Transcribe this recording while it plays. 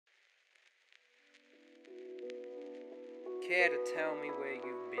care to tell me where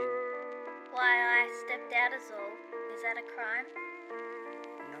you've been? Why I stepped out is all. Is that a crime?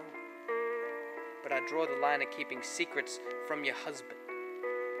 No. But I draw the line at keeping secrets from your husband.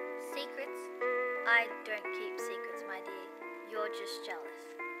 Secrets? I don't keep secrets, my dear. You're just jealous.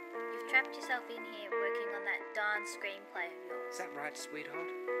 You've trapped yourself in here working on that darn screenplay of yours. Is that right,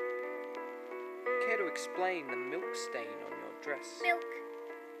 sweetheart? Care to explain the milk stain on your dress? Milk?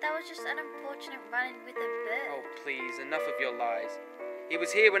 That was just an unfortunate run-in with a bird. Oh, please, enough of your lies. He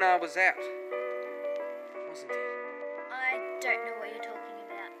was here when I was out. Wasn't he? I don't know what you're talking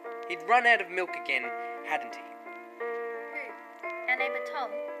about. He'd run out of milk again, hadn't he? Who? Our neighbour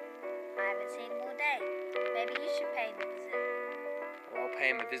Tom? I haven't seen him all day. Maybe you should pay him a visit. Oh, I'll pay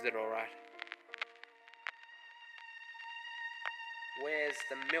him a visit, all right. Where's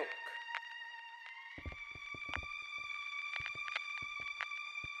the milk?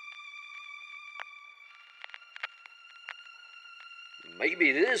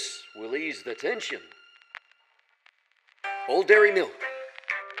 Maybe this will ease the tension. All dairy milk.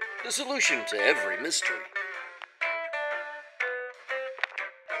 The solution to every mystery.